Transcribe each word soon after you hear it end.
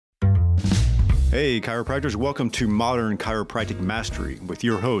Hey, chiropractors, welcome to Modern Chiropractic Mastery with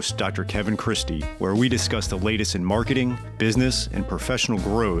your host, Dr. Kevin Christie, where we discuss the latest in marketing, business, and professional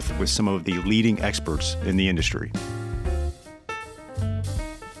growth with some of the leading experts in the industry.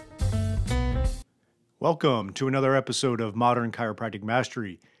 Welcome to another episode of Modern Chiropractic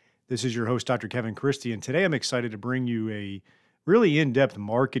Mastery. This is your host, Dr. Kevin Christie, and today I'm excited to bring you a really in-depth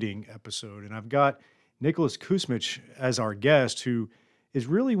marketing episode. And I've got Kusmich as our guest, who is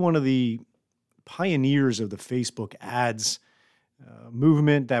really one of the pioneers of the Facebook ads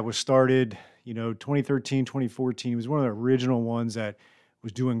movement that was started, 2013, 2014. He was one of the original ones that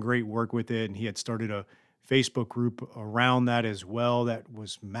was doing great work with it. And he had started a Facebook group around that as well that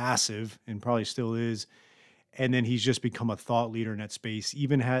was massive and probably still is. And then he's just become a thought leader in that space,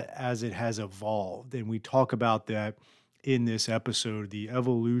 even as it has evolved. And we talk about that in this episode, the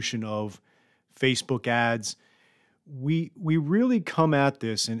evolution of Facebook ads. We really come at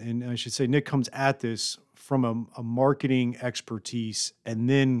this, and I should say Nick comes at this from a marketing expertise, and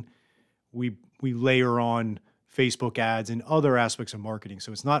then we layer on Facebook ads and other aspects of marketing.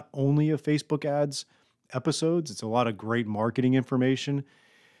 So it's not only a Facebook ads episodes, it's a lot of great marketing information.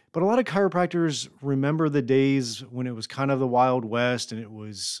 But a lot of chiropractors remember the days when it was kind of the Wild West and it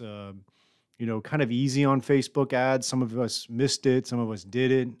was, kind of easy on Facebook ads. Some of us missed it. Some of us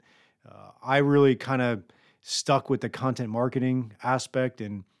didn't. I really kind of stuck with the content marketing aspect,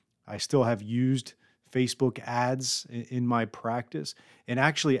 and I still have used Facebook ads in my practice. And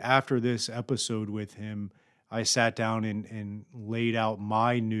actually, after this episode with him, I sat down and laid out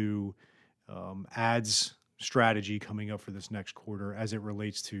my new ads strategy coming up for this next quarter as it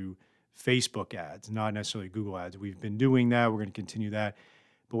relates to Facebook ads, not necessarily Google ads. We've been doing that. We're going to continue that.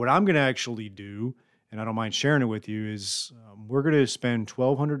 But what I'm going to actually do, and I don't mind sharing it with you, is we're going to spend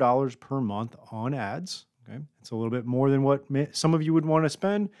 $1,200 per month on ads. Okay, it's a little bit more than what some of you would want to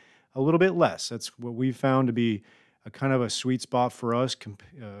spend, a little bit less. That's what we've found to be a kind of a sweet spot for us,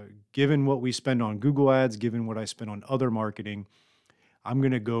 given what we spend on Google ads, given what I spend on other marketing. I'm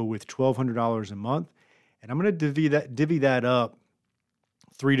going to go with $1,200 a month, and I'm going to divvy that up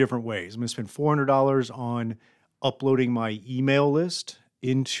three different ways. I'm going to spend $400 on uploading my email list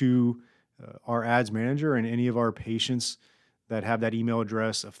into our ads manager, and any of our patients that have that email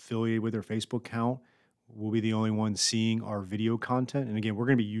address affiliated with their Facebook account will be the only ones seeing our video content. And again, we're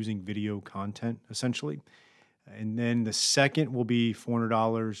going to be using video content essentially. And then the second will be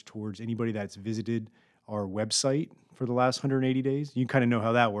 $400 towards anybody that's visited our website for the last 180 days. You kind of know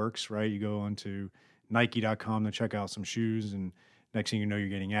how that works, right? You go onto Nike.com to check out some shoes, and next thing you know, you're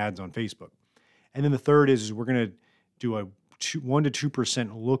getting ads on Facebook. And then the third is we're going to do a 1 to 2%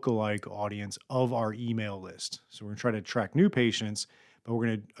 lookalike audience of our email list. So we're going to try to attract new patients, but we're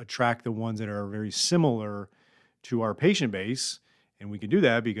going to attract the ones that are very similar to our patient base. And we can do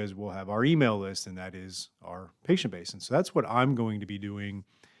that because we'll have our email list, and that is our patient base. And so that's what I'm going to be doing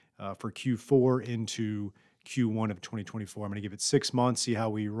for Q4 into Q1 of 2024. I'm going to give it 6 months, see how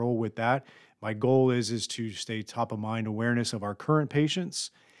we roll with that. My goal is to stay top of mind awareness of our current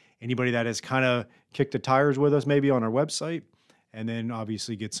patients, anybody that has kind of kicked the tires with us maybe on our website, and then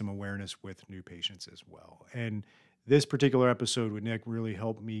obviously get some awareness with new patients as well. And this particular episode with Nick really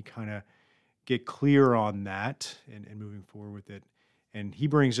helped me kind of get clear on that and moving forward with it. And he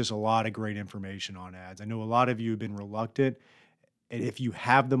brings just a lot of great information on ads. I know a lot of you have been reluctant. And if you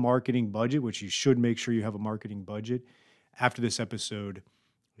have the marketing budget, which you should make sure you have a marketing budget, after this episode,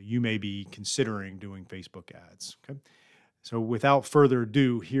 you may be considering doing Facebook ads. Okay. So without further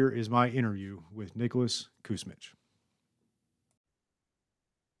ado, here is my interview with Kusmich.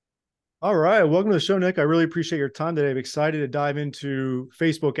 All right. Welcome to the show, Nick. I really appreciate your time today. I'm excited to dive into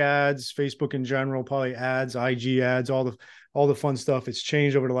Facebook ads, Facebook in general, probably ads, IG ads, all the fun stuff. It's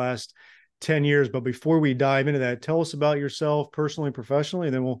changed over the last 10 years. But before we dive into that, tell us about yourself personally and professionally,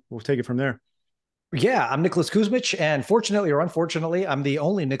 and then we'll take it from there. Yeah, I'm Kusmich, and fortunately or unfortunately, I'm the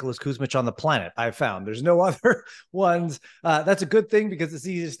only Kusmich on the planet I've found. There's no other ones. That's a good thing because it's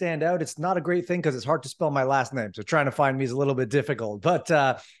easy to stand out. It's not a great thing because it's hard to spell my last name. So trying to find me is a little bit difficult. But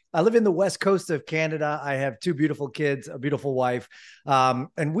I live in the west coast of Canada. I have 2 beautiful kids, a beautiful wife.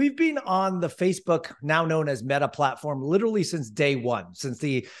 And we've been on the Facebook, now known as Meta platform, literally since day one, since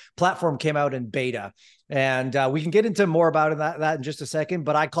the platform came out in beta. And we can get into more about that in just a second,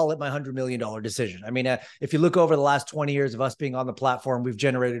 but I call it my $100 million decision. I mean, if you look over the last 20 years of us being on the platform, we've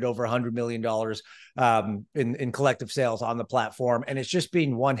generated over $100 million in collective sales on the platform. And it's just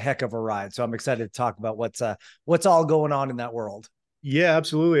been one heck of a ride. So I'm excited to talk about what's all going on in that world. Yeah,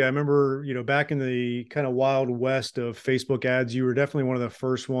 absolutely. I remember, back in the kind of wild west of Facebook ads, you were definitely one of the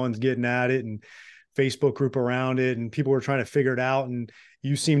first ones getting at it, and Facebook group around it, and people were trying to figure it out. And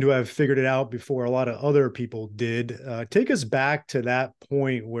you seem to have figured it out before a lot of other people did. Take us back to that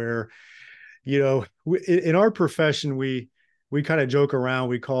point where, in our profession, we kind of joke around.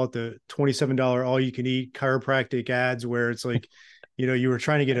 We call it the $27 all you can eat chiropractic ads, where it's like, you were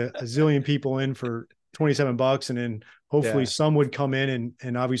trying to get a zillion people in for $27, and then hopefully some would come in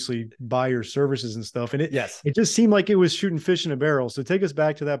and obviously buy your services and stuff. And it just seemed like it was shooting fish in a barrel. So take us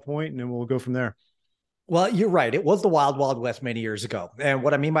back to that point, and then we'll go from there. Well, you're right. It was the wild, wild west many years ago. And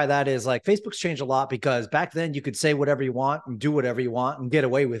what I mean by that is like Facebook's changed a lot, because back then you could say whatever you want and do whatever you want and get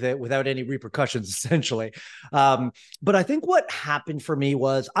away with it without any repercussions, essentially. But I think what happened for me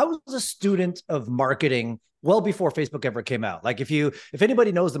was I was a student of marketing well before Facebook ever came out. Like if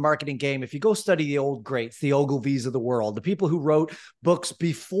anybody knows the marketing game, if you go study the old greats, the Ogilvies of the world, the people who wrote books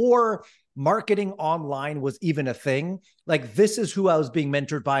before marketing online was even a thing, like this is who I was being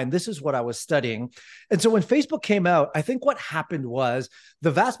mentored by, and this is what I was studying. And so when Facebook came out, I think what happened was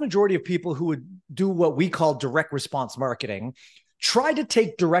the vast majority of people who would do what we call direct response marketing try to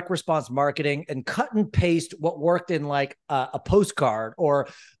take direct response marketing and cut and paste what worked in like a postcard or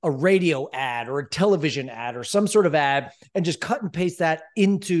a radio ad or a television ad or some sort of ad, and just cut and paste that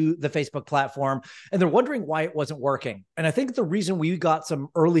into the Facebook platform. And they're wondering why it wasn't working. And I think the reason we got some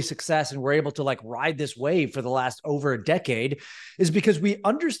early success and we're able to like ride this wave for the last over a decade is because we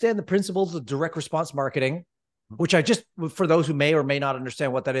understand the principles of direct response marketing, which for those who may or may not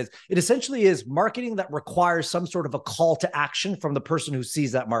understand what that is, it essentially is marketing that requires some sort of a call to action from the person who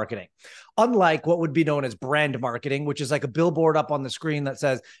sees that marketing. Unlike what would be known as brand marketing, which is like a billboard up on the screen that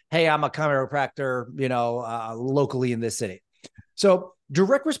says, hey, I'm a chiropractor, locally in this city. So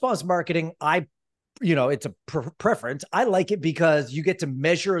direct response marketing, it's a preference. I like it because you get to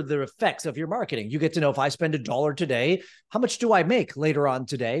measure the effects of your marketing. You get to know if I spend $1 today, how much do I make later on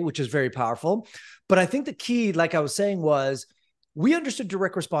today, which is very powerful. But I think the key, like I was saying, was we understood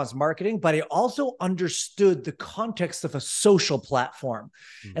direct response marketing, but I also understood the context of a social platform.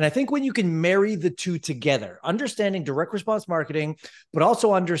 Mm-hmm. And I think when you can marry the two together, understanding direct response marketing, but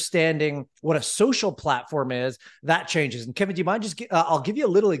also understanding what a social platform is, that changes. And Kevin, do you mind I'll give you a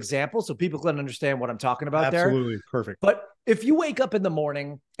little example so people can understand what I'm talking about. Absolutely. There. Perfect. But if you wake up in the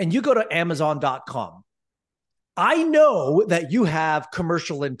morning and you go to Amazon.com, I know that you have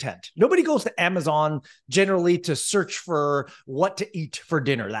commercial intent. Nobody goes to Amazon generally to search for what to eat for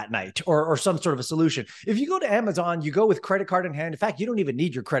dinner that night or some sort of a solution. If you go to Amazon, you go with credit card in hand. In fact, you don't even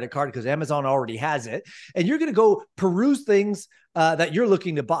need your credit card because Amazon already has it. And you're going to go peruse things that you're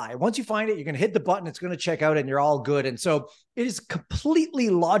looking to buy. Once you find it, you're going to hit the button. It's going to check out and you're all good. And so it is completely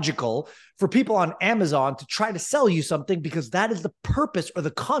logical for people on Amazon to try to sell you something because that is the purpose or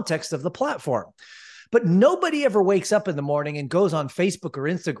the context of the platform. But nobody ever wakes up in the morning and goes on Facebook or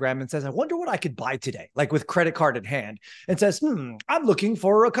Instagram and says, I wonder what I could buy today, like with credit card in hand, and says, I'm looking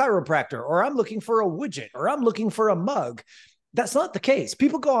for a chiropractor, or I'm looking for a widget, or I'm looking for a mug. That's not the case.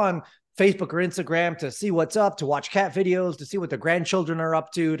 People go on Facebook or Instagram to see what's up, to watch cat videos, to see what their grandchildren are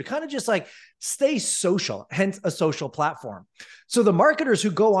up to kind of just like stay social, hence a social platform. So the marketers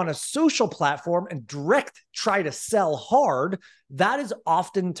who go on a social platform and try to sell hard, that is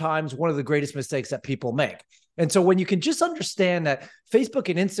oftentimes one of the greatest mistakes that people make. And so when you can just understand that Facebook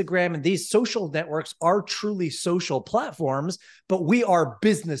and Instagram and these social networks are truly social platforms, but we are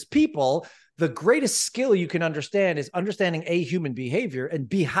business people, the greatest skill you can understand is understanding A, human behavior, and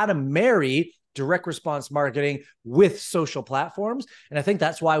B, how to marry direct response marketing with social platforms. And I think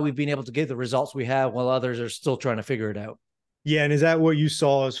that's why we've been able to get the results we have while others are still trying to figure it out. Yeah. And is that what you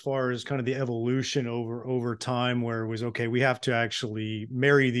saw as far as kind of the evolution over time, where it was, okay, we have to actually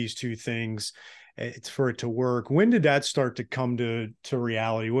marry these two things it's for it to work? When did that start to come to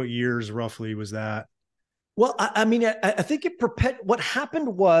reality? What years roughly was that? Well, I mean, I think what happened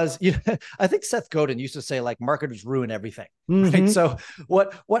was, I think Seth Godin used to say like marketers ruin everything. Mm-hmm. Right. So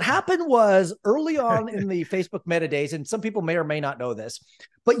what happened was early on in the Facebook meta days, and some people may or may not know this,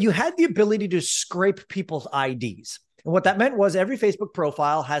 but you had the ability to scrape people's IDs. And what that meant was every Facebook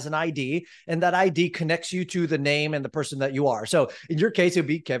profile has an ID, and that ID connects you to the name and the person that you are. So in your case, it would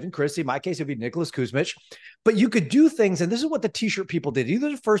be Kevin Christie. In my case, it would be Nicholas Kusmich. But you could do things, and this is what the t-shirt people did. These are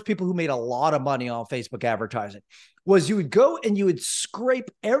the first people who made a lot of money on Facebook advertising, was you would go and you would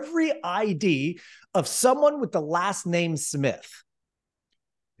scrape every ID of someone with the last name Smith.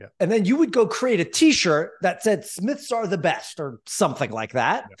 Yeah. And then you would go create a t-shirt that said Smiths are the best or something like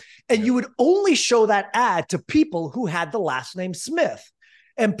that. Yeah. And you would only show that ad to people who had the last name Smith.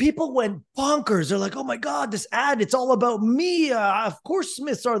 And people went bonkers. They're like, oh my God, this ad, it's all about me. Of course,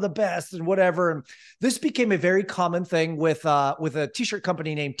 Smiths are the best and whatever. And this became a very common thing with a t-shirt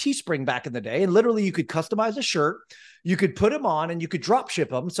company named Teespring back in the day. And literally you could customize a shirt. You could put them on and you could drop ship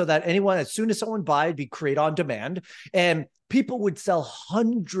them so that anyone, as soon as someone buy, it'd be create on demand. And people would sell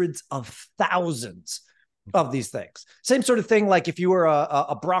hundreds of thousands of these things. Same sort of thing, like if you were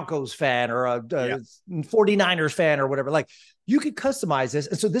a Broncos fan or a 49ers fan or whatever, like you could customize this.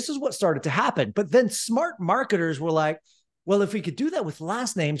 And so this is what started to happen. But then smart marketers were like, well, if we could do that with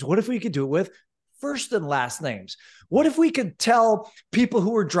last names, what if we could do it with first and last names? What if we could tell people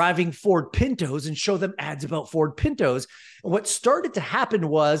who are driving Ford Pintos and show them ads about Ford Pintos? And what started to happen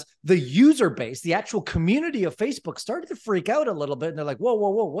was the user base, the actual community of Facebook started to freak out a little bit. And they're like,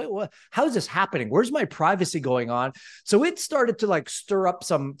 whoa, wait, how is this happening? Where's my privacy going on? So it started to like stir up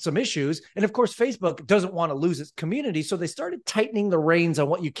some issues. And of course, Facebook doesn't want to lose its community. So they started tightening the reins on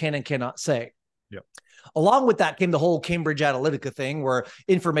what you can and cannot say. Yep. Along with that came the whole Cambridge Analytica thing where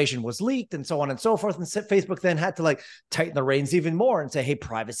information was leaked and so on and so forth. And Facebook then had to like tighten the reins even more and say, hey,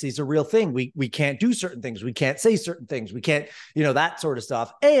 privacy is a real thing. We can't do certain things. We can't say certain things. We can't, that sort of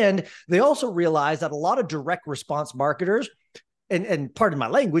stuff. And they also realized that a lot of direct response marketers, and pardon my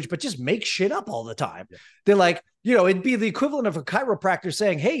language, but just make shit up all the time. Yeah. They're like, it'd be the equivalent of a chiropractor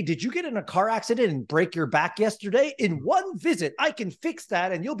saying, hey, did you get in a car accident and break your back yesterday? In one visit, I can fix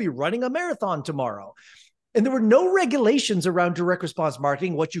that and you'll be running a marathon tomorrow. And there were no regulations around direct response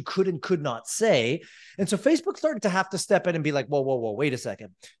marketing, what you could and could not say. And so Facebook started to have to step in and be like, whoa, wait a second.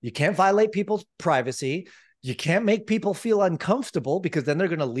 You can't violate people's privacy. You can't make people feel uncomfortable because then they're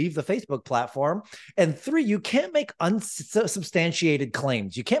going to leave the Facebook platform. And 3, you can't make unsubstantiated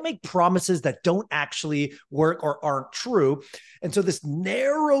claims. You can't make promises that don't actually work or aren't true. And so this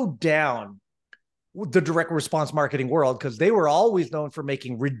narrowed down the direct response marketing world because they were always known for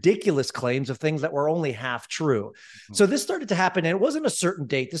making ridiculous claims of things that were only half true. Mm-hmm. So this started to happen, and it wasn't a certain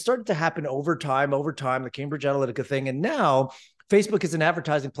date. This started to happen over time, the Cambridge Analytica thing. And now Facebook is an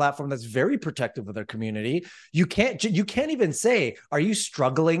advertising platform that's very protective of their community. You can't even say, are you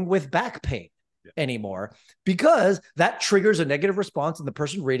struggling with back pain? Anymore, because that triggers a negative response in the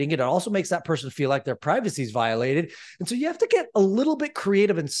person reading it. It also makes that person feel like their privacy is violated. And so you have to get a little bit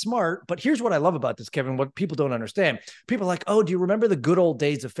creative and smart. But here's what I love about this, Kevin, what people don't understand. People are like, oh, do you remember the good old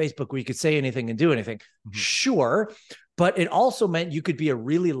days of Facebook where you could say anything and do anything? Mm-hmm. Sure. But it also meant you could be a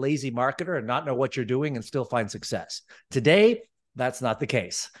really lazy marketer and not know what you're doing and still find success. Today, that's not the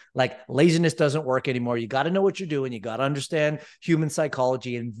case. Like laziness doesn't work anymore. You got to know what you're doing. You got to understand human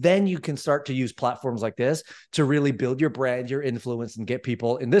psychology. And then you can start to use platforms like this to really build your brand, your influence, and get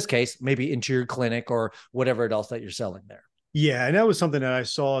people, in this case, maybe into your clinic or whatever else that you're selling there. Yeah. And that was something that I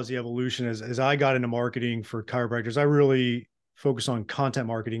saw as the evolution as I got into marketing for chiropractors. I really focus on content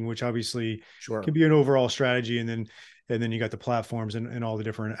marketing, which obviously can be an overall strategy. And then you got the platforms and all the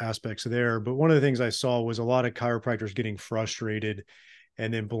different aspects there. But one of the things I saw was a lot of chiropractors getting frustrated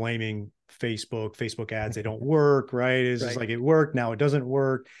and then blaming Facebook ads. They don't work, right? It's just like it worked. Now it doesn't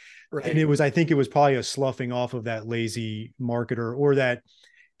work. Right. And I think it was probably a sloughing off of that lazy marketer or that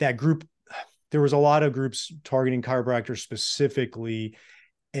group. There was a lot of groups targeting chiropractors specifically.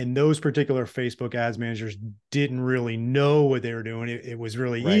 And those particular Facebook ads managers didn't really know what they were doing. It was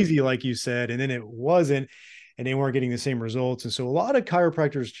really easy, like you said, and then it wasn't. And they weren't getting the same results. And so a lot of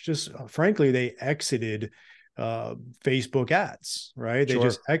chiropractors just, frankly, they exited Facebook ads, right? They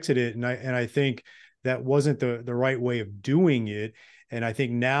just exited. And I think that wasn't the right way of doing it. And I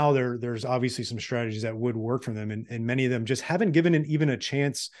think now there's obviously some strategies that would work for them. And many of them just haven't given it even a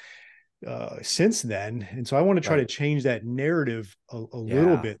chance since then. And so I want to try to change that narrative a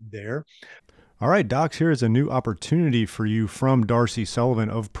little bit there. All right, docs, here is a new opportunity for you from Darcy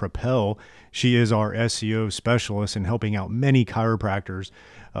Sullivan of Propel. She is our SEO specialist in helping out many chiropractors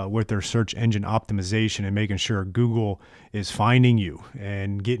with their search engine optimization and making sure Google is finding you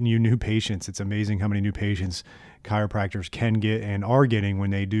and getting you new patients. It's amazing how many new patients chiropractors can get and are getting when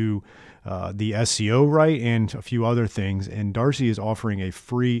they do the SEO right and a few other things. And Darcy is offering a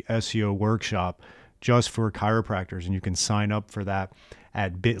free SEO workshop just for chiropractors, and you can sign up for that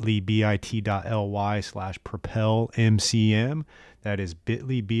at bit.ly/propelmcm. That is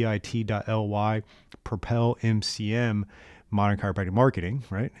bit.ly/propelmcm, Modern Chiropractic Marketing,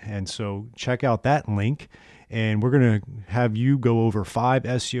 right? And so check out that link, and we're going to have you go over 5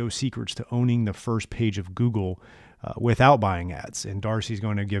 SEO secrets to owning the first page of Google without buying ads. And Darcy's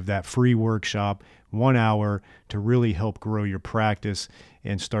going to give that free workshop, 1 hour, to really help grow your practice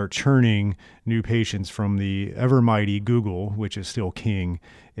and start churning new patients from the ever mighty Google, which is still king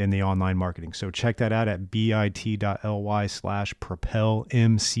in the online marketing. So check that out at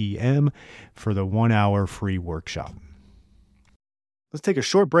bit.ly/propelmcm for the 1 hour free workshop. Let's take a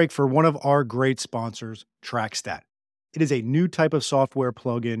short break for one of our great sponsors, TrackStat. It is a new type of software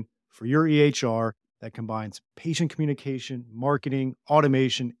plugin for your EHR that combines patient communication, marketing,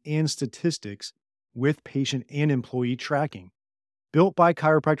 automation, and statistics with patient and employee tracking. Built by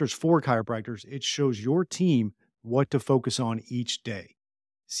chiropractors for chiropractors, it shows your team what to focus on each day.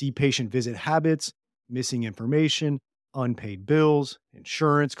 See patient visit habits, missing information, unpaid bills,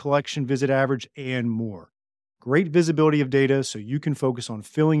 insurance collection visit average, and more. Great visibility of data so you can focus on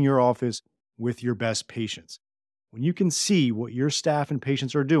filling your office with your best patients. When you can see what your staff and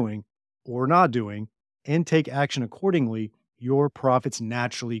patients are doing or not doing and take action accordingly, your profits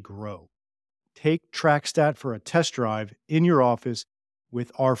naturally grow. Take TrackStat for a test drive in your office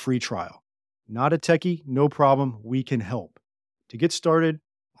with our free trial. Not a techie? No problem. We can help. To get started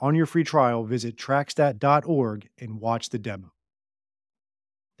on your free trial, visit trackstat.org and watch the demo.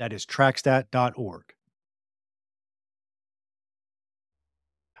 That is trackstat.org.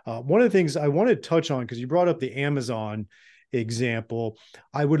 One of the things I want to touch on, because you brought up the Amazon example,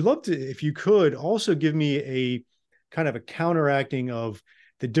 I would love to, if you could, also give me a kind of a counteracting of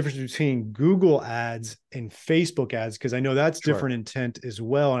the difference between Google ads and Facebook ads, because I know that's different intent as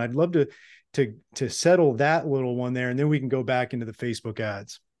well. And I'd love to settle that little one there, and then we can go back into the Facebook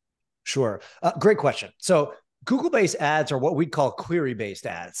ads. Sure. Great question. So Google-based ads are what we call query-based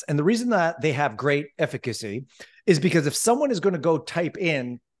ads. And the reason that they have great efficacy is because if someone is going to go type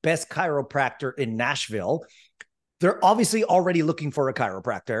in best chiropractor in Nashville, they're obviously already looking for a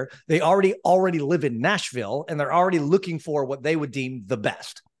chiropractor. They already live in Nashville, and they're already looking for what they would deem the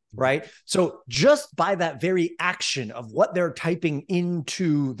best, right? So just by that very action of what they're typing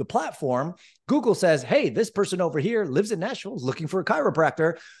into the platform, Google says, hey, this person over here lives in Nashville, is looking for a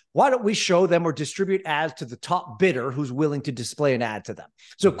chiropractor. Why don't we show them or distribute ads to the top bidder who's willing to display an ad to them?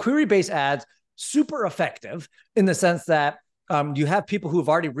 So query-based ads, super effective in the sense that you have people who have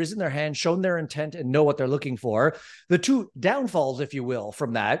already risen their hand, shown their intent, and know what they're looking for. The two downfalls, if you will,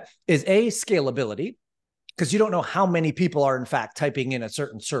 from that is A, scalability, because you don't know how many people are in fact typing in a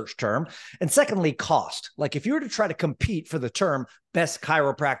certain search term. And secondly, cost. Like if you were to try to compete for the term best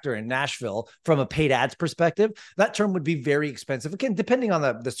chiropractor in Nashville from a paid ads perspective, that term would be very expensive. Again, depending on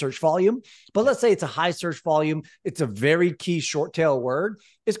the search volume, but let's say it's a high search volume, it's a very key short tail word,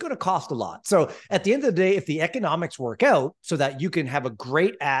 it's going to cost a lot. So at the end of the day, if the economics work out so that you can have a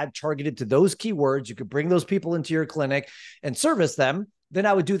great ad targeted to those keywords, you could bring those people into your clinic and service them, then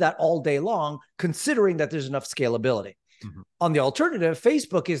I would do that all day long, considering that there's enough scalability. Mm-hmm. On the alternative,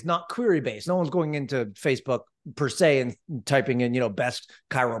 Facebook is not query-based. No one's going into Facebook per se and typing in, best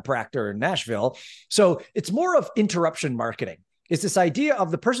chiropractor in Nashville. So it's more of interruption marketing. It's this idea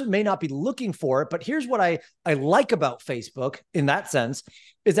of the person may not be looking for it, but here's what I like about Facebook in that sense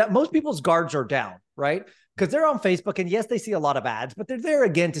is that most people's guards are down, right? Because they're on Facebook and yes, they see a lot of ads, but they're there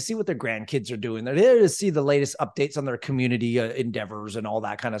again to see what their grandkids are doing. They're there to see the latest updates on their community endeavors and all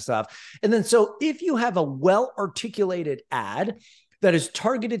that kind of stuff. And then, so if you have a well-articulated ad that is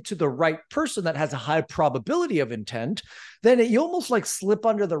targeted to the right person that has a high probability of intent, then you almost like slip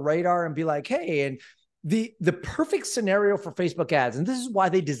under the radar and be like, hey, and the perfect scenario for Facebook ads, and this is why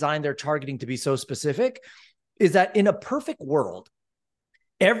they designed their targeting to be so specific, is that in a perfect world,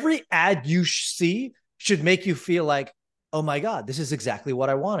 every ad you see should make you feel like, oh my God, this is exactly what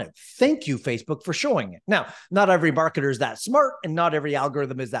I wanted. Thank you, Facebook, for showing it. Now, not every marketer is that smart and not every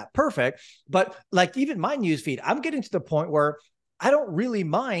algorithm is that perfect, but like even my newsfeed, I'm getting to the point where I don't really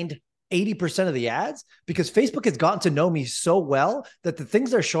mind 80% of the ads because Facebook has gotten to know me so well that the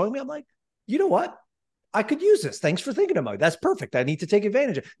things they're showing me, I'm like, you know what? I could use this. Thanks for thinking about it. That's perfect. I need to take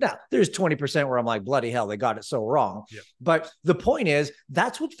advantage of it. Now, there's 20% where I'm like, bloody hell, they got it so wrong. Yep. But the point is,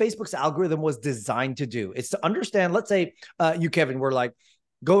 that's what Facebook's algorithm was designed to do. It's to understand, let's say you, Kevin, were like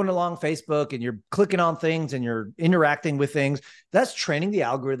going along Facebook and you're clicking on things and you're interacting with things. That's training the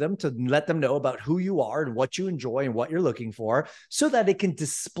algorithm to let them know about who you are and what you enjoy and what you're looking for so that it can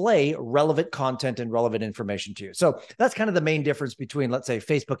display relevant content and relevant information to you. So that's kind of the main difference between, let's say,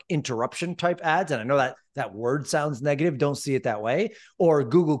 Facebook interruption type ads. And I know that word sounds negative. Don't see it that way. Or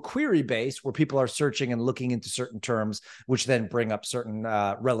Google query based, where people are searching and looking into certain terms, which then bring up certain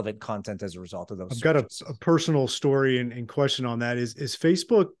relevant content as a result of those. I've got a personal story and question on that. Is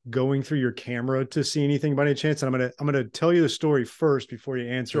Facebook going through your camera to see anything by any chance? And I'm gonna tell you the story first before you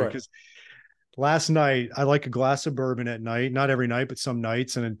answer it, because last night I like a glass of bourbon at night, not every night, but some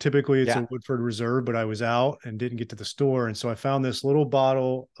nights. And typically it's a Woodford Reserve, but I was out and didn't get to the store. And so I found this little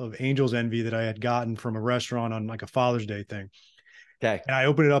bottle of Angel's Envy that I had gotten from a restaurant on like a Father's Day thing. Okay. And I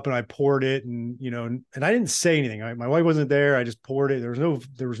opened it up and I poured it and I didn't say anything. My wife wasn't there. I just poured it.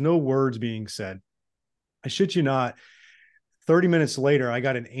 There was no words being said. I shit you not. 30 minutes later, I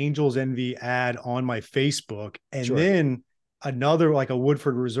got an Angel's Envy ad on my Facebook. And then another, like a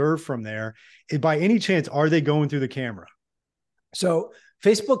Woodford Reserve from there, by any chance, are they going through the camera? So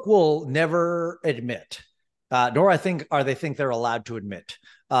Facebook will never admit, nor I think they think they're allowed to admit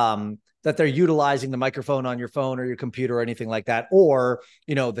that they're utilizing the microphone on your phone or your computer or anything like that, or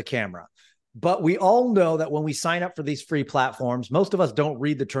the camera. But we all know that when we sign up for these free platforms, most of us don't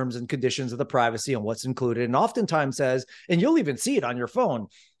read the terms and conditions of the privacy and what's included, and oftentimes says, and you'll even see it on your phone,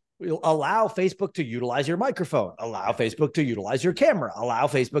 allow Facebook to utilize your microphone, allow Facebook to utilize your camera, allow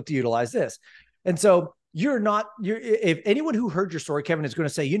Facebook to utilize this. And so if anyone who heard your story, Kevin, is going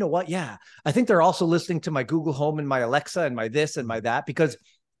to say, you know what? Yeah, I think they're also listening to my Google Home and my Alexa and my this and my that, because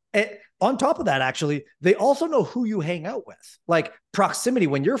on top of that, actually, they also know who you hang out with, like proximity.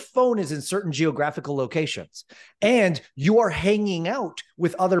 When your phone is in certain geographical locations and you are hanging out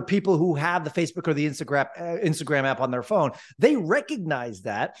with other people who have the Facebook or the Instagram app on their phone, they recognize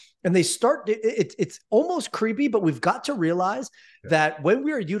that and they start. It's almost creepy, but we've got to realize that when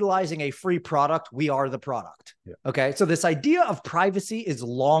we are utilizing a free product, we are the product. Yeah. Okay. So this idea of privacy is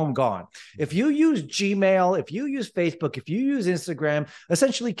long gone. If you use Gmail, if you use Facebook, if you use Instagram,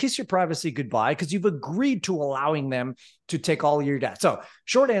 essentially kiss your privacy goodbye, because you've agreed to allowing them to take all of your data. So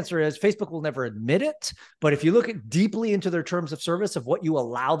short answer is Facebook will never admit it. But if you look deeply into their terms of service of what you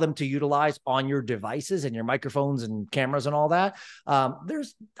allow them to utilize on your devices and your microphones and cameras and all that,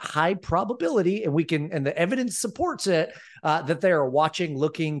 there's high probability, and the evidence supports it, that they are watching,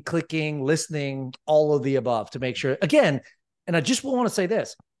 looking, clicking, listening, all of the above to make sure. Again, and I just want to say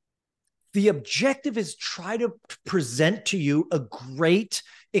this, the objective is try to present to you a great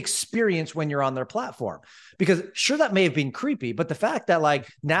experience when you're on their platform, because sure, that may have been creepy, but the fact that like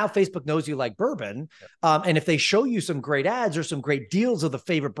now Facebook knows you like bourbon, and if they show you some great ads or some great deals of the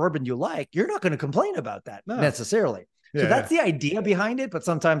favorite bourbon you like, you're not going to complain about that necessarily. So that's the idea behind it, but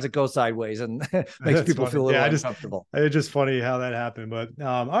sometimes it goes sideways and makes people feel a little uncomfortable. It's just funny how that happened. But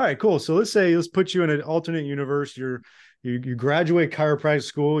all right, cool. So let's put you in an alternate universe. You graduate chiropractic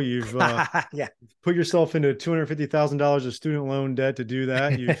school. You've put yourself into $250,000 of student loan debt to do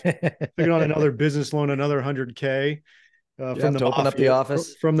that. You've taken on another business loan, another $100K from the open up the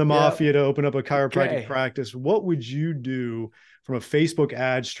office, from the mafia to open up a chiropractic practice. What would you do from a Facebook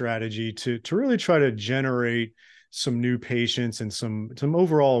ad strategy to really try to generate some new patients and some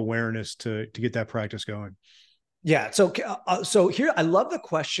overall awareness to get that practice going? Yeah. So here, I love the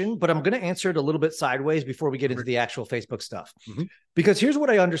question, but I'm going to answer it a little bit sideways before we get into the actual Facebook stuff. Mm-hmm. Because here's what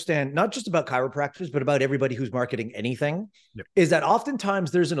I understand, not just about chiropractors, but about everybody who's marketing anything, is that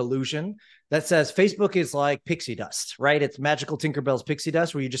oftentimes there's an illusion that says Facebook is like pixie dust, right? It's magical Tinkerbell's pixie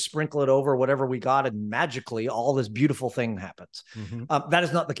dust where you just sprinkle it over whatever we got and magically all this beautiful thing happens. Mm-hmm. That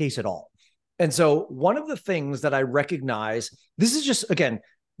is not the case at all. And so one of the things that I recognize, this is just, again,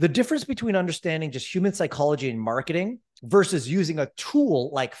 the difference between understanding just human psychology and marketing versus using a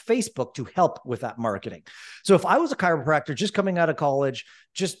tool like Facebook to help with that marketing. So if I was a chiropractor just coming out of college,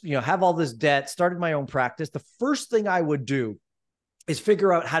 just, have all this debt, started my own practice, the first thing I would do is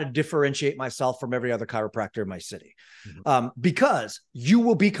figure out how to differentiate myself from every other chiropractor in my city. Mm-hmm. Because you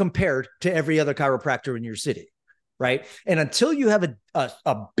will be compared to every other chiropractor in your city. Right. And until you have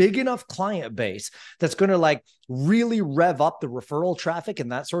a big enough client base that's going to like really rev up the referral traffic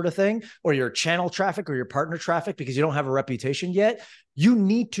and that sort of thing, or your channel traffic or your partner traffic, because you don't have a reputation yet, you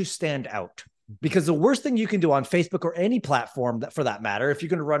need to stand out. Because the worst thing you can do on Facebook or any platform that, for that matter, if you're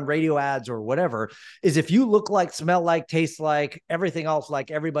going to run radio ads or whatever, is if you look like, smell like, taste like, everything else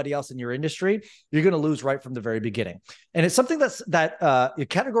like everybody else in your industry, you're going to lose right from the very beginning. And it's something that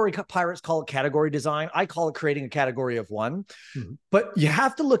category pirates call it category design. I call it creating a category of one. Mm-hmm. But you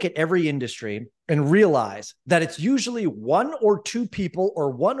have to look at every industry and realize that it's usually one or two people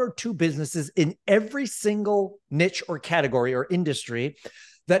or one or two businesses in every single niche or category or industry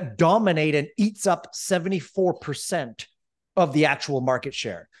that dominate and eats up 74% of the actual market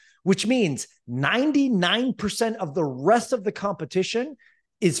share, which means 99% of the rest of the competition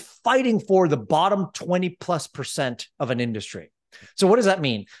is fighting for the bottom 20+% of an industry. So what does that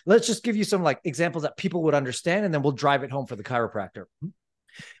mean? Let's just give you some like examples that people would understand, and then we'll drive it home for the chiropractor.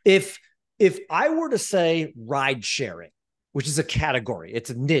 If I were to say ride sharing, which is a category, it's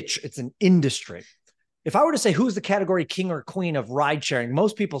a niche, it's an industry. If I were to say who's the category king or queen of ride sharing,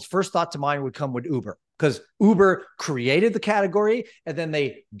 most people's first thought to mind would come with Uber, because Uber created the category and then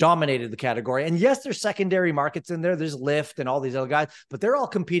they dominated the category. And yes, there's secondary markets in there. There's Lyft and all these other guys, but they're all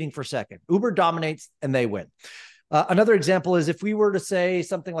competing for second. Uber dominates and they win. Another example is if we were to say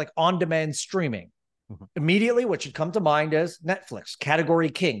something like on-demand streaming. Immediately, what should come to mind is Netflix, category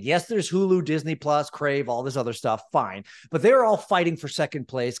king. Yes, there's Hulu, Disney Plus, Crave, all this other stuff. Fine. But they're all fighting for second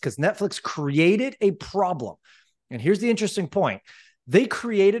place because Netflix created a problem. And here's the interesting point. They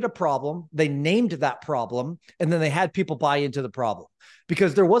created a problem, they named that problem, and then they had people buy into the problem.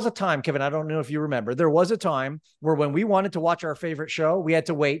 Because there was a time, Kevin, I don't know if you remember, there was a time where when we wanted to watch our favorite show, we had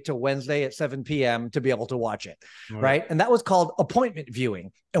to wait till Wednesday at 7 p.m. to be able to watch it, right? And that was called appointment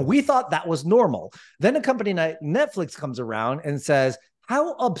viewing. And we thought that was normal. Then a company like Netflix comes around and says,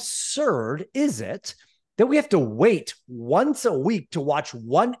 how absurd is it that we have to wait once a week to watch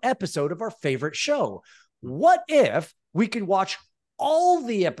one episode of our favorite show? What if we could watch all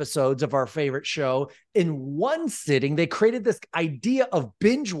the episodes of our favorite show in one sitting? They created this idea of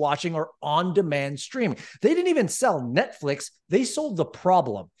binge watching or on-demand streaming. They didn't even sell Netflix. They sold the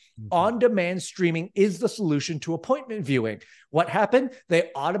problem. On-demand streaming is the solution to appointment viewing. What happened?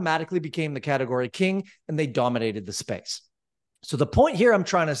 They automatically became the category king and they dominated the space. So the point here I'm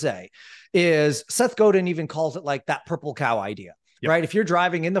trying to say is Seth Godin even calls it like that purple cow idea. Yep. Right. If you're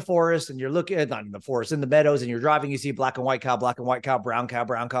driving in the forest and you're looking at, not in the forest, in the meadows, and you're driving, you see black and white cow, brown cow, black and white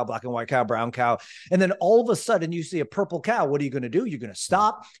cow, brown cow. And then all of a sudden you see a purple cow. What are you going to do? You're going to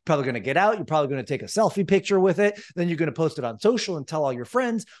stop, probably going to get out. You're probably going to take a selfie picture with it. Then you're going to post it on social and tell all your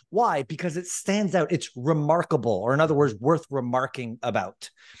friends. Why? Because it stands out. It's remarkable, or in other words, worth remarking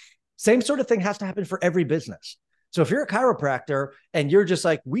about. Same sort of thing has to happen for every business. So if you're a chiropractor and you're just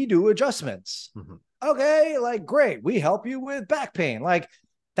like, we do adjustments. Okay, like, great. We help you with back pain. Like,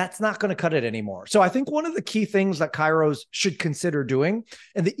 that's not going to cut it anymore. So I think one of the key things that chiros should consider doing,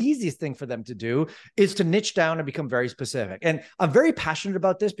 and the easiest thing for them to do, is to niche down and become very specific. And I'm very passionate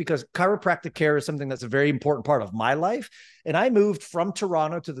about this because chiropractic care is something that's a very important part of my life. And I moved from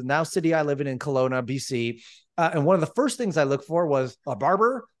Toronto to the now city I live in Kelowna, BC. And one of the first things I looked for was a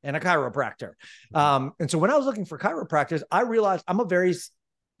barber and a chiropractor. And so when I was looking for chiropractors, I realized I'm a very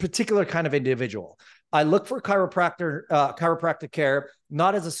particular kind of individual. I look for chiropractic care,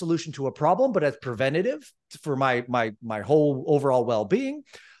 not as a solution to a problem, but as preventative for my whole overall well-being.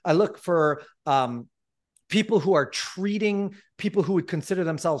 I look for people who are treating people who would consider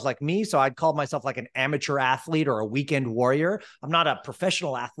themselves like me. So I'd call myself like an amateur athlete or a weekend warrior. I'm not a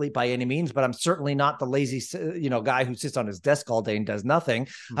professional athlete by any means, but I'm certainly not the lazy, guy who sits on his desk all day and does nothing.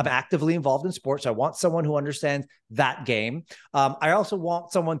 I'm actively involved in sports. I want someone who understands that game. I also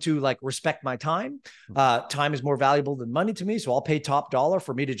want someone to like respect my time. Time is more valuable than money to me. So I'll pay top dollar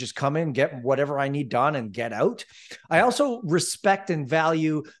for me to just come in, get whatever I need done and get out. I also respect and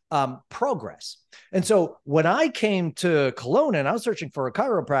value progress. And so when I came to Kelowna and I was searching for a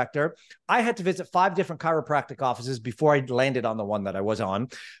chiropractor, I had to visit 5 different chiropractic offices before I landed on the one that I was on.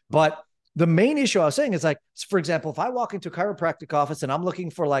 But the main issue I was saying is like, for example, if I walk into a chiropractic office and I'm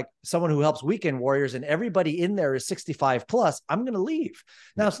looking for like someone who helps weekend warriors and everybody in there is 65 plus, I'm going to leave.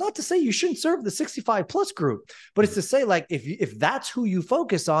 Now, it's not to say you shouldn't serve the 65 plus group, but it's to say like, if that's who you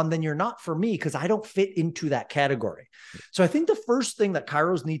focus on, then you're not for me because I don't fit into that category. So I think the first thing that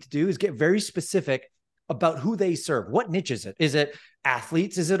chiros need to do is get very specific about who they serve. What niche is it? Is it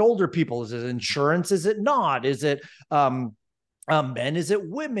athletes? Is it older people? Is it insurance? Is it not? Is it men? Is it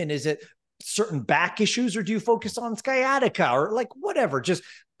women? Is it certain back issues, or do you focus on sciatica or like whatever? Just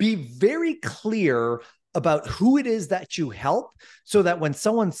be very clear about who it is that you help so that when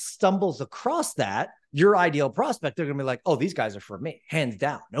someone stumbles across that, your ideal prospect, they're going to be like, oh, these guys are for me, hands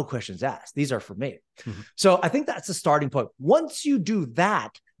down, no questions asked. These are for me. So I think that's the starting point. Once you do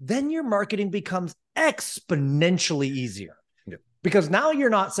that, then your marketing becomes exponentially easier. Because now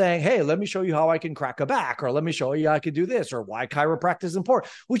you're not saying, hey, let me show you how I can crack a back, or let me show you how I can do this, or why chiropractic is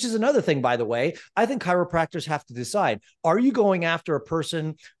important, which is another thing, by the way. I think chiropractors have to decide, are you going after a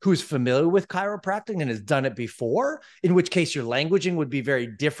person who's familiar with chiropractic and has done it before, in which case your languaging would be very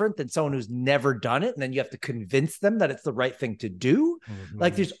different than someone who's never done it, and then you have to convince them that it's the right thing to do.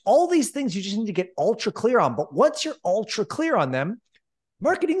 Like there's all these things you just need to get ultra clear on. But once you're ultra clear on them,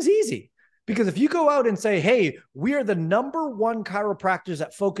 marketing's easy. Because if you go out and say, hey, we are the #1 chiropractors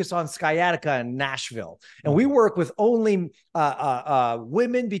that focus on sciatica in Nashville, and we work with only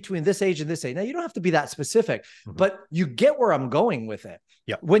women between this age and this age. Now, you don't have to be that specific, but you get where I'm going with it.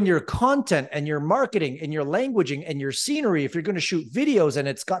 When your content and your marketing and your languaging and your scenery, if you're going to shoot videos and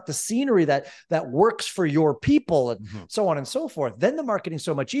it's got the scenery that works for your people and so on and so forth, then the marketing's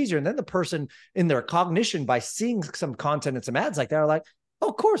so much easier. And then the person in their cognition, by seeing some content and some ads like that, are like, oh,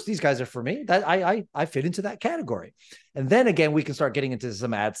 of course, these guys are for me. That I fit into that category. And then again, we can start getting into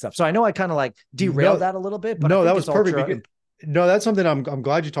some ad stuff. So I know I kind of like derailed that a little bit, but no, that was perfect. No, that's something I'm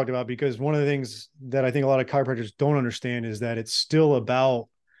glad you talked about, because one of the things that I think a lot of chiropractors don't understand is that it's still about,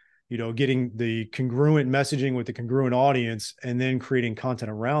 getting the congruent messaging with the congruent audience and then creating content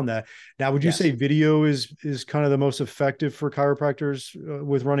around that. Now, would you say video is kind of the most effective for chiropractors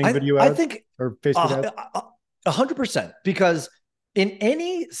with running video ads? I think or Facebook ads? 100%, because in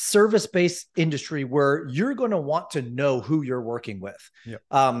any service-based industry where you're going to want to know who you're working with, Yep.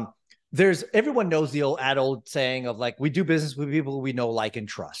 Everyone knows the old saying of like, we do business with people we know, like, and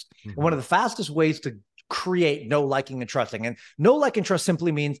trust. Mm-hmm. And one of the fastest ways to create know, liking, and trusting, and know, like, and trust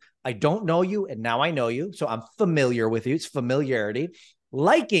simply means I don't know you and now I know you, so I'm familiar with you. It's familiarity.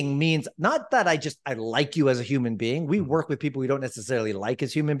 Liking means not that I like you as a human being. We work with people we don't necessarily like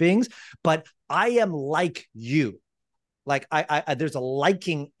as human beings, but I am like you. Like there's a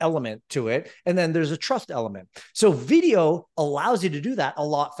liking element to it, and then there's a trust element. So video allows you to do that a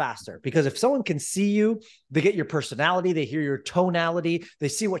lot faster, because if someone can see you, they get your personality, they hear your tonality, they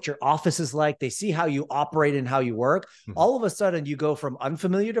see what your office is like, they see how you operate and how you work. All of a sudden you go from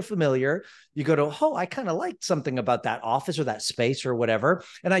unfamiliar to familiar. You go to, oh, I kind of liked something about that office or that space or whatever,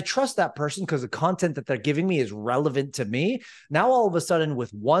 and I trust that person because the content that they're giving me is relevant to me. Now all of a sudden,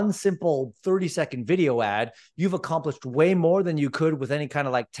 with one simple 30-second video ad, you've accomplished way more than you could with any kind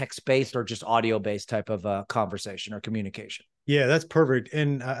of like text-based or just audio-based type of conversation or communication. Yeah, that's perfect.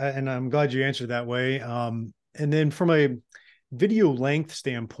 And I'm glad you answered that way. And then from a video length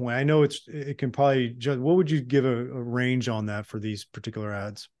standpoint, I know it can probably just, what would you give a range on that for these particular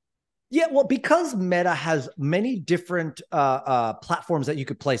ads? Yeah, well, because Meta has many different platforms that you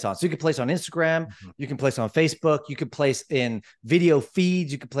could place on. So you could place on Instagram, you can place on Facebook, you could place in video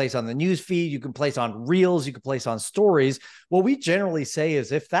feeds, you could place on the news feed, you can place on Reels, you could place on stories. What we generally say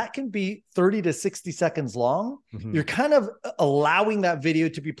is if that can be 30 to 60 seconds long, you're kind of allowing that video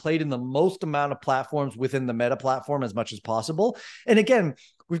to be played in the most amount of platforms within the Meta platform as much as possible. And again,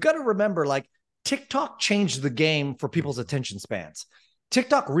 we've got to remember, like, TikTok changed the game for people's attention spans.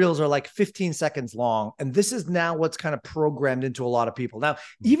 TikTok reels are like 15 seconds long. And this is now what's kind of programmed into a lot of people. Now,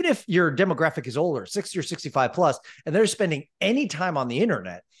 even if your demographic is older, 60 or 65 plus, and they're spending any time on the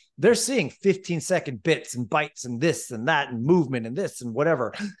internet, they're seeing 15-second bits and bytes and this and that and movement and this and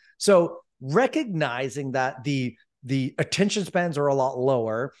whatever. So recognizing that the attention spans are a lot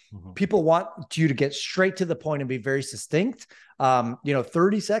lower. People want you to get straight to the point and be very succinct.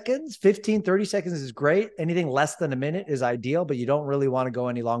 30 seconds, 30 seconds is great. Anything less than a minute is ideal, but you don't really want to go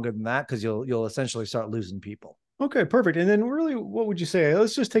any longer than that because you'll essentially start losing people. Okay, perfect. And then really, what would you say?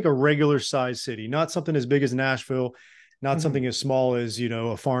 Let's just take a regular size city, not something as big as Nashville, not something as small as,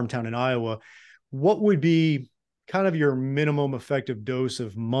 a farm town in Iowa. What would be kind of your minimum effective dose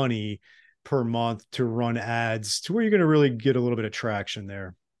of money per month to run ads to where you're going to really get a little bit of traction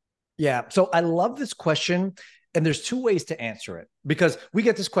there? Yeah. So I love this question. And there's two ways to answer it, because we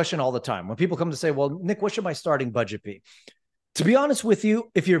get this question all the time when people come to say, well, Nick, what should my starting budget be? To be honest with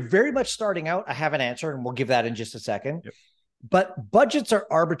you, if you're very much starting out, I have an answer, and we'll give that in just a second. Yep. But budgets are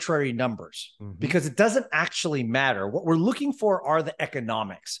arbitrary numbers because it doesn't actually matter. What we're looking for are the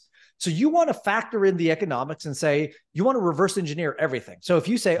economics. So you want to factor in the economics and say, you want to reverse engineer everything. So if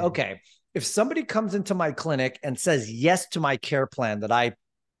you say, okay, if somebody comes into my clinic and says yes to my care plan that I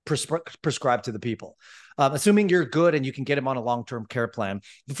prescribe to the people, assuming you're good and you can get them on a long-term care plan,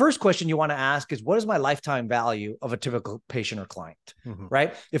 the first question you want to ask is, what is my lifetime value of a typical patient or client,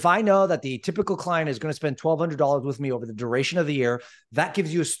 right? If I know that the typical client is going to spend $1,200 with me over the duration of the year, that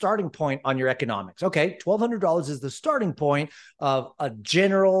gives you a starting point on your economics. Okay, $1,200 is the starting point of a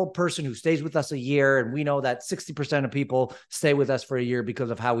general person who stays with us a year. And we know that 60% of people stay with us for a year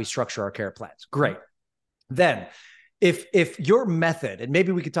because of how we structure our care plans. Great. Then if your method, and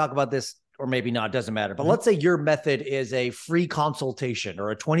maybe we could talk about this or maybe not, doesn't matter. But let's say your method is a free consultation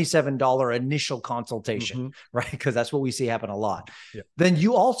or a $27 initial consultation, right? Because that's what we see happen a lot. Yeah. Then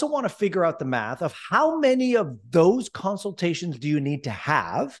you also want to figure out the math of how many of those consultations do you need to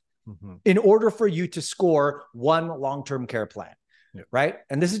have in order for you to score one long-term care plan. Yep. Right.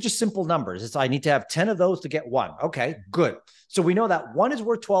 And this is just simple numbers. It's I need to have 10 of those to get one. Okay, good. So we know that one is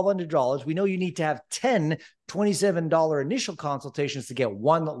worth $1,200. We know you need to have 10 $27 initial consultations to get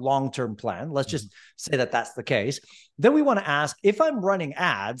one long-term plan. Let's just say that that's the case. Then we want to ask, if I'm running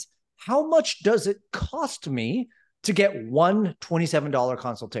ads, how much does it cost me to get one $27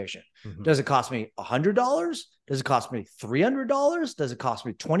 consultation? Does it cost me $100? Does it cost me $300? Does it cost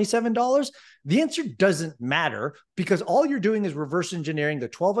me $27? The answer doesn't matter, because all you're doing is reverse engineering the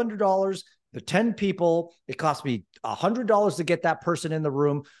 $1,200, the 10 people. It cost me $100 to get that person in the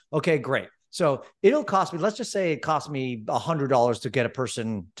room. Okay, great. So it'll cost me, let's just say it cost me $100 to get a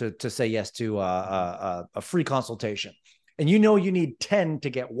person to say yes to a free consultation. And you need 10 to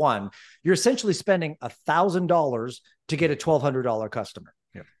get one. You're essentially spending $1,000 to get a $1,200 customer.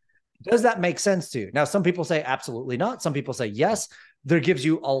 Yep. Does that make sense to you? Now, some people say absolutely not. Some people say yes. there gives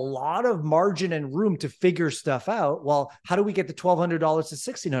you a lot of margin and room to figure stuff out. Well, how do we get the $1,200 to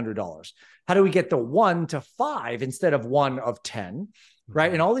 $1,600? How do we get the 1 to 5 instead of 1 of 10,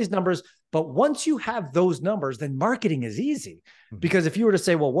 right? And all these numbers. But once you have those numbers, then marketing is easy. Because if you were to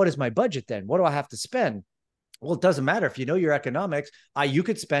say, well, what is my budget then? What do I have to spend? Well, it doesn't matter. If you know your economics, you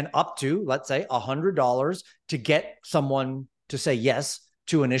could spend up to, let's say, $100 to get someone to say yes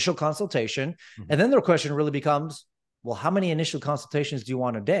to initial consultation. And then the question really becomes, well, how many initial consultations do you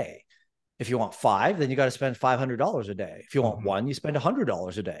want a day? If you want 5, then you got to spend $500 a day. If you want 1, you spend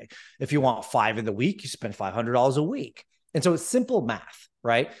 $100 a day. If you want 5 in the week, you spend $500 a week. And so it's simple math,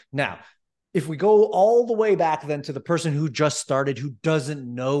 right? Now, if we go all the way back then to the person who just started, who doesn't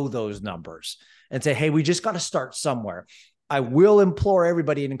know those numbers, and say, hey, we just got to start somewhere. I will implore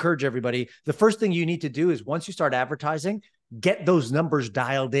everybody and encourage everybody. The first thing you need to do is once you start advertising, get those numbers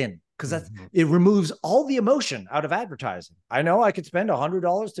dialed in, because it removes all the emotion out of advertising. I know I could spend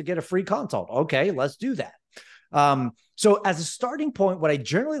 $100 to get a free consult. Okay, let's do that. So as a starting point, what I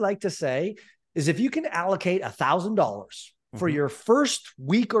generally like to say is if you can allocate $1,000 for your first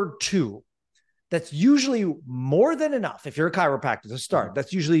week or two, that's usually more than enough. If you're a chiropractor to start,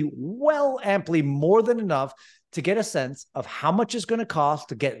 that's usually amply more than enough to get a sense of how much it's going to cost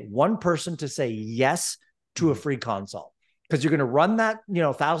to get one person to say yes to a free consult. Because you're going to run that,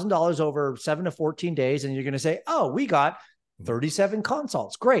 $1,000 over 7 to 14 days. And you're going to say, oh, we got 37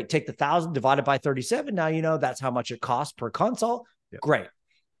 consults. Great. Take the 1,000 divided by 37. Now, that's how much it costs per consult. Yep. Great.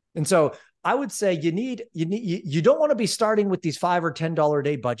 And so I would say you don't want to be starting with these $5 or $10 a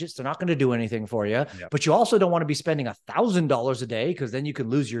day budgets. They're not going to do anything for you, but you also don't want to be spending $1,000 a day, because then you can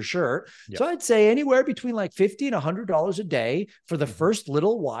lose your shirt. So I'd say anywhere between like $50 and $100 a day for the first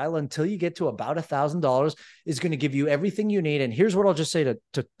little while until you get to about $1,000 is going to give you everything you need. And here's what I'll just say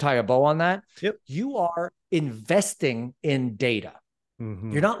to tie a bow on that. You are investing in data.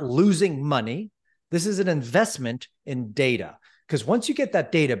 You're not losing money. This is an investment in data. Because once you get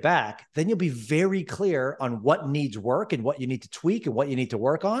that data back, then you'll be very clear on what needs work and what you need to tweak and what you need to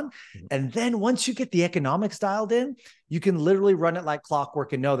work on. And then once you get the economics dialed in, you can literally run it like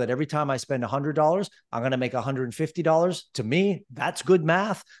clockwork and know that every time I spend $100, I'm going to make $150. To me, that's good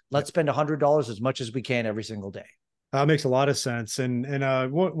math. Let's spend $100 as much as we can every single day. That makes a lot of sense. And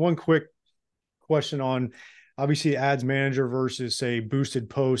one quick question on, obviously, ads manager versus, say, boosted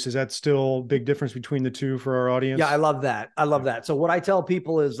posts. Is that still a big difference between the two for our audience? Yeah, I love that. So what I tell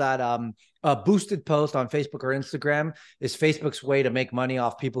people is that a boosted post on Facebook or Instagram is Facebook's way to make money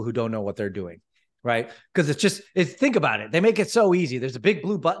off people who don't know what they're doing, right? Because think about it. They make it so easy. There's a big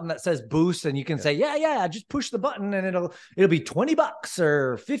blue button that says boost, and you can say, yeah, just push the button and it'll be $20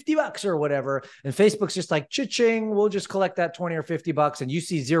 or $50 or whatever. And Facebook's just like, cha-ching, we'll just collect that 20 or $50, and you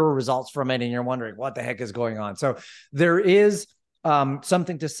see zero results from it. And you're wondering what the heck is going on. So there is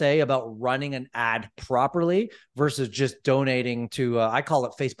something to say about running an ad properly versus just donating to, I call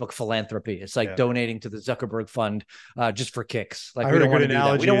it Facebook philanthropy. It's like donating to the Zuckerberg fund just for kicks. Like, I heard a good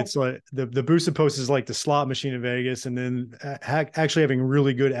analogy. It's like the boosted post is like the slot machine in Vegas. And then actually having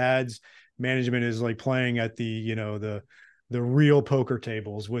really good ads management is like playing at the real poker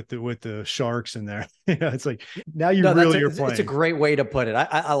tables with the sharks in there. It's like, now you're playing. It's a great way to put it.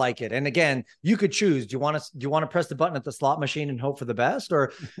 I like it. And again, you could choose. Do you want to press the button at the slot machine and hope for the best,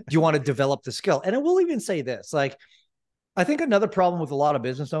 or do you want to develop the skill? And I will even say this, like, I think another problem with a lot of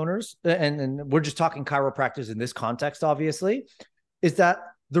business owners, and we're just talking chiropractors in this context, obviously, is that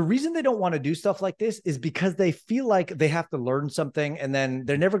the reason they don't want to do stuff like this is because they feel like they have to learn something and then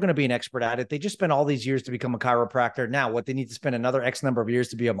they're never going to be an expert at it. They just spent all these years to become a chiropractor. Now, what they need to spend another X number of years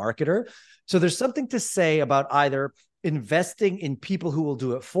to be a marketer. So there's something to say about either investing in people who will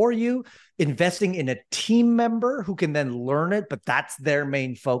do it for you, investing in a team member who can then learn it, but that's their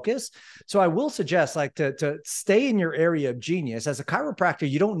main focus. So I will suggest, like, to stay in your area of genius. As a chiropractor,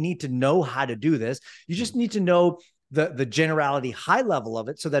 you don't need to know how to do this. You just need to know the generality, high level of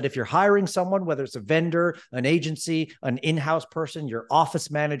it, so that if you're hiring someone, whether it's a vendor, an agency, an in-house person, your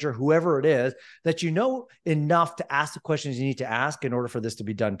office manager, whoever it is, that you know enough to ask the questions you need to ask in order for this to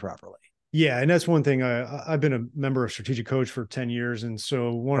be done properly. Yeah. And that's one thing. I've been a member of Strategic Coach for 10 years. And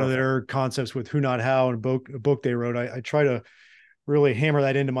so one of their concepts with Who Not How, and a book they wrote, I try to really hammer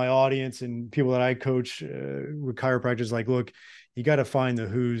that into my audience and people that I coach with chiropractors. Like, look, you got to find the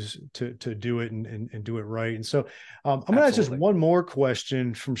who's to do it and do it right. And so I'm going to ask just one more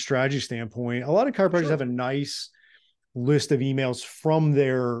question from strategy standpoint. A lot of chiropractors have a nice list of emails from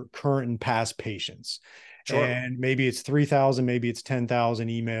their current and past patients. And maybe it's 3,000, maybe it's 10,000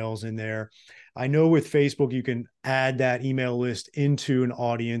 emails in there. I know with Facebook, you can add that email list into an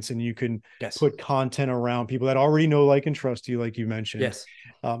audience and you can put content around people that already know, like, and trust you, like you mentioned. Yes.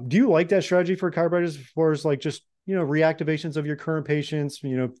 Do you like that strategy for chiropractors as far as like just, reactivations of your current patients,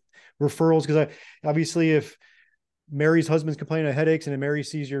 referrals? Because obviously if Mary's husband's complaining of headaches and then Mary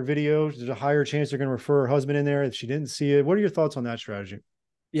sees your videos, there's a higher chance they're going to refer her husband in there if she didn't see it. What are your thoughts on that strategy?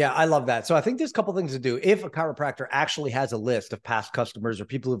 Yeah, I love that. So I think there's a couple things to do. If a chiropractor actually has a list of past customers or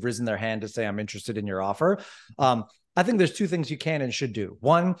people who've risen their hand to say, I'm interested in your offer, I think there's two things you can and should do.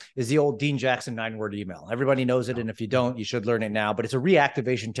 One is the old Dean Jackson 9-word email. Everybody knows it. And if you don't, you should learn it now. But it's a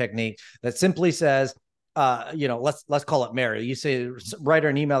reactivation technique that simply says, let's call it Mary. You say, write her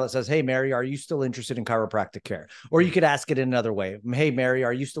an email that says, hey, Mary, are you still interested in chiropractic care? Or you could ask it in another way. Hey, Mary,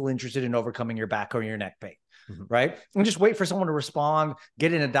 are you still interested in overcoming your back or your neck pain? Right. And just wait for someone to respond,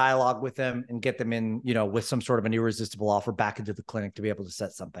 get in a dialogue with them and get them in, with some sort of an irresistible offer back into the clinic to be able to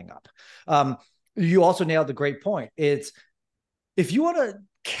set something up. You also nailed the great point. It's if you want to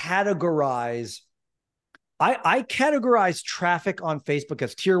categorize, I categorize traffic on Facebook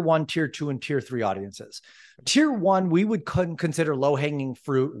as tier 1, tier 2, and tier 3 audiences. Tier 1, we would consider low-hanging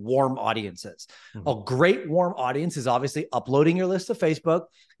fruit, warm audiences. A great warm audience is obviously uploading your list to Facebook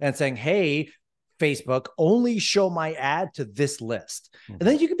and saying, hey, Facebook, only show my ad to this list. And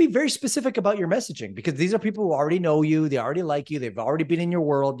then you can be very specific about your messaging because these are people who already know you. They already like you. They've already been in your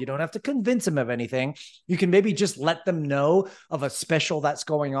world. You don't have to convince them of anything. You can maybe just let them know of a special that's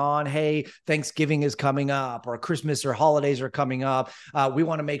going on. Hey, Thanksgiving is coming up or Christmas or holidays are coming up. We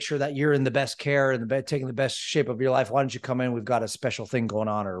want to make sure that you're in the best care and taking the best shape of your life. Why don't you come in? We've got a special thing going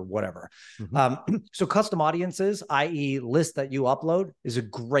on or whatever. So custom audiences, i.e. list that you upload is a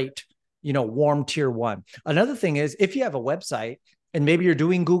great warm tier 1. Another thing is if you have a website and maybe you're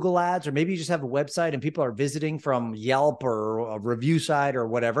doing Google ads, or maybe you just have a website and people are visiting from Yelp or a review site or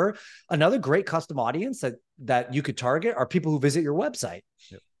whatever, another great custom audience that you could target are people who visit your website.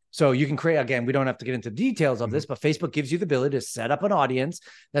 Yep. So you can create, again, we don't have to get into details of this, but Facebook gives you the ability to set up an audience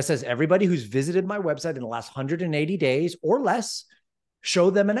that says everybody who's visited my website in the last 180 days or less, show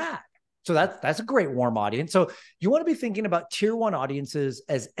them an ad. So that's a great warm audience. So you want to be thinking about tier 1 audiences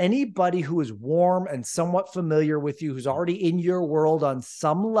as anybody who is warm and somewhat familiar with you, who's already in your world on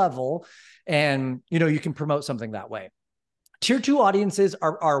some level. And, you can promote something that way. Tier 2 audiences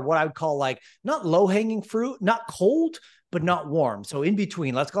are what I would call like not low hanging fruit, not cold, but not warm. So in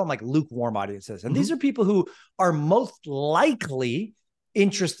between, let's call them like lukewarm audiences. And these are people who are most likely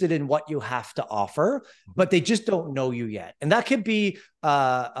interested in what you have to offer, but they just don't know you yet. And that could be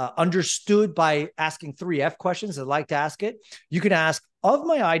understood by asking 3F questions. I'd like to ask it. You can ask, of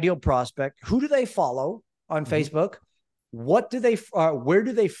my ideal prospect, who do they follow on Facebook? What do they, where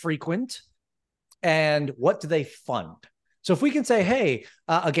do they frequent? And what do they fund? So if we can say, hey,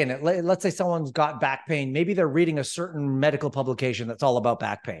 again, let's say someone's got back pain, maybe they're reading a certain medical publication that's all about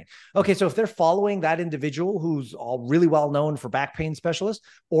back pain. Okay, so if they're following that individual who's all really well known for back pain specialist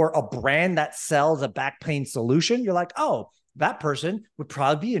or a brand that sells a back pain solution, you're like, oh, that person would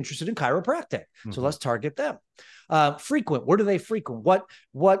probably be interested in chiropractic. So let's target them. Frequent, where do they frequent?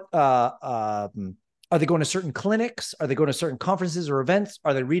 Are they going to certain clinics? Are they going to certain conferences or events?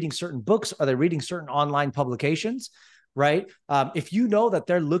 Are they reading certain books? Are they reading certain online publications? Right? If you know that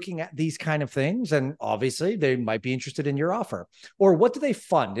they're looking at these kind of things, and obviously they might be interested in your offer. Or what do they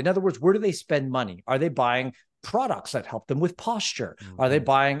fund? In other words, where do they spend money? Are they buying products that help them with posture? Are they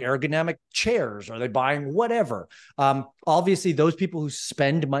buying ergonomic chairs? Are they buying whatever? Obviously, those people who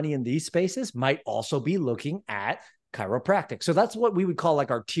spend money in these spaces might also be looking at chiropractic. So that's what we would call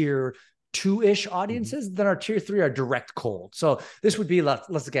like our tier 2-ish audiences. Then our tier 3 are direct cold. So this would be,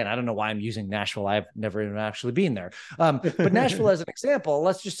 let's again, I don't know why I'm using Nashville. I've never even actually been there. But Nashville as an example,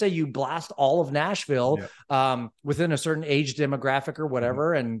 let's just say you blast all of Nashville within a certain age demographic or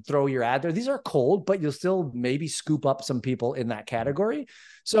whatever and throw your ad there. These are cold, but you'll still maybe scoop up some people in that category.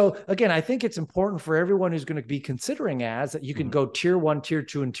 So again, I think it's important for everyone who's going to be considering ads that you can go tier 1, tier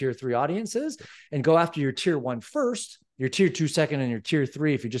 2, and tier 3 audiences and go after your tier 1 first, your tier 2 second, and your tier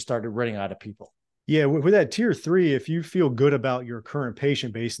 3 if you just started running out of people. Yeah, with that tier 3, if you feel good about your current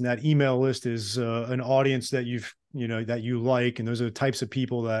patient base and that email list is an audience that that you like, and those are the types of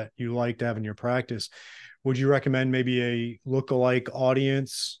people that you like to have in your practice, would you recommend maybe a lookalike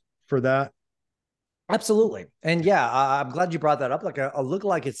audience for that? Absolutely. And yeah, I'm glad you brought that up. Like a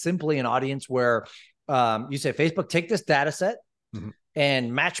lookalike is simply an audience where you say, Facebook, take this data set,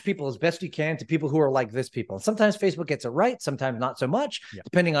 and match people as best you can to people who are like this people. And sometimes Facebook gets it right, sometimes not so much,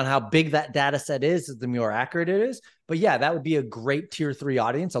 depending on how big that data set is, the more accurate it is. But yeah, that would be a great tier 3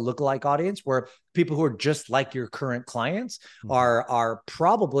 audience, a lookalike audience, where people who are just like your current clients are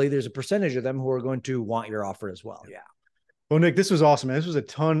probably, there's a percentage of them who are going to want your offer as well. Yeah. Well, Nick, this was awesome, man. This was a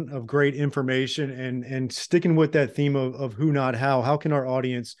ton of great information, and sticking with that theme of who, not how can our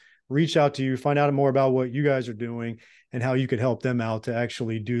audience reach out to you, find out more about what you guys are doing and how you could help them out to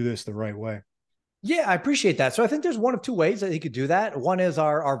actually do this the right way? Yeah, I appreciate that. So I think there's one of two ways that you could do that. One is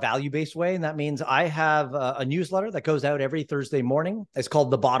our value-based way, and that means I have a newsletter that goes out every Thursday morning. It's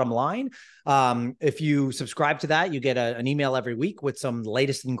called The Bottom Line. If you subscribe to that, you get an email every week with some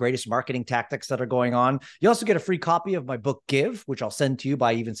latest and greatest marketing tactics that are going on. You also get a free copy of my book, Give, which I'll send to you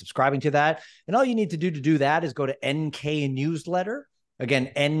by even subscribing to that. And all you need to do that is go to NK Newsletter. Again,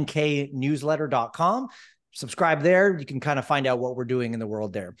 nknewsletter.com. Subscribe there. You can kind of find out what we're doing in the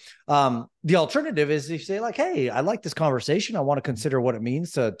world there. The alternative is if you say like, hey, I like this conversation. I want to consider what it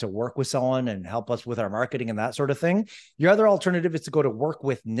means to work with someone and help us with our marketing and that sort of thing. Your other alternative is to go to Work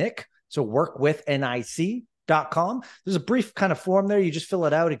with Nick. So workwithnic.com. There's a brief kind of form there. You just fill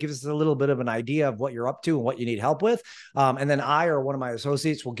it out. It gives us a little bit of an idea of what you're up to and what you need help with. And then I or one of my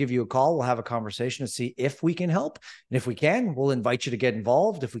associates will give you a call. We'll have a conversation to see if we can help. And if we can, we'll invite you to get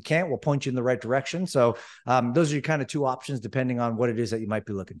involved. If we can't, we'll point you in the right direction. So those are your kind of two options, depending on what it is that you might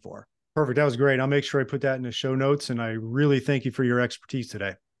be looking for. Perfect. That was great. I'll make sure I put that in the show notes. And I really thank you for your expertise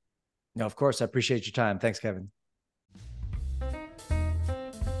today. No, of course. I appreciate your time. Thanks, Kevin.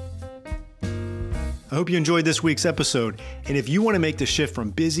 I hope you enjoyed this week's episode. And if you want to make the shift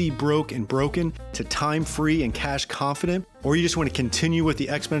from busy, broke, and broken to time-free and cash confident, or you just want to continue with the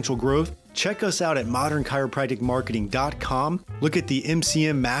exponential growth, check us out at modernchiropracticmarketing.com. Look at the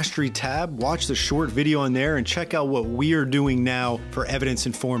MCM Mastery tab, watch the short video on there, and check out what we are doing now for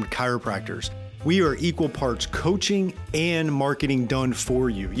evidence-informed chiropractors. We are equal parts coaching and marketing done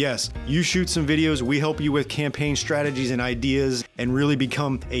for you. Yes, you shoot some videos, we help you with campaign strategies and ideas and really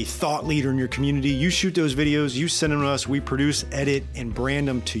become a thought leader in your community. You shoot those videos, you send them to us, we produce, edit, and brand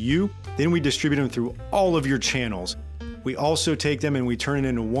them to you. Then we distribute them through all of your channels. We also take them and we turn it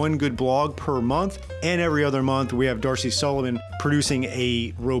into one good blog per month. And every other month, we have Darcy Sullivan producing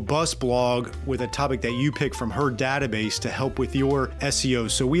a robust blog with a topic that you pick from her database to help with your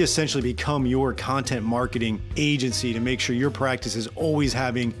SEO. So we essentially become your content marketing agency to make sure your practice is always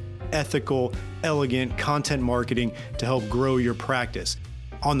having ethical, elegant content marketing to help grow your practice.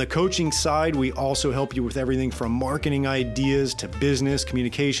 On the coaching side, we also help you with everything from marketing ideas to business,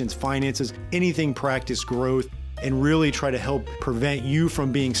 communications, finances, anything practice growth, and really try to help prevent you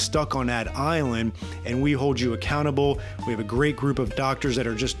from being stuck on that island. And we hold you accountable. We have a great group of doctors that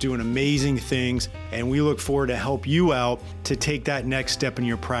are just doing amazing things, and we look forward to help you out to take that next step in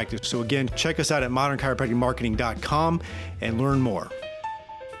your practice. So again, check us out at modernchiropracticmarketing.com and learn more.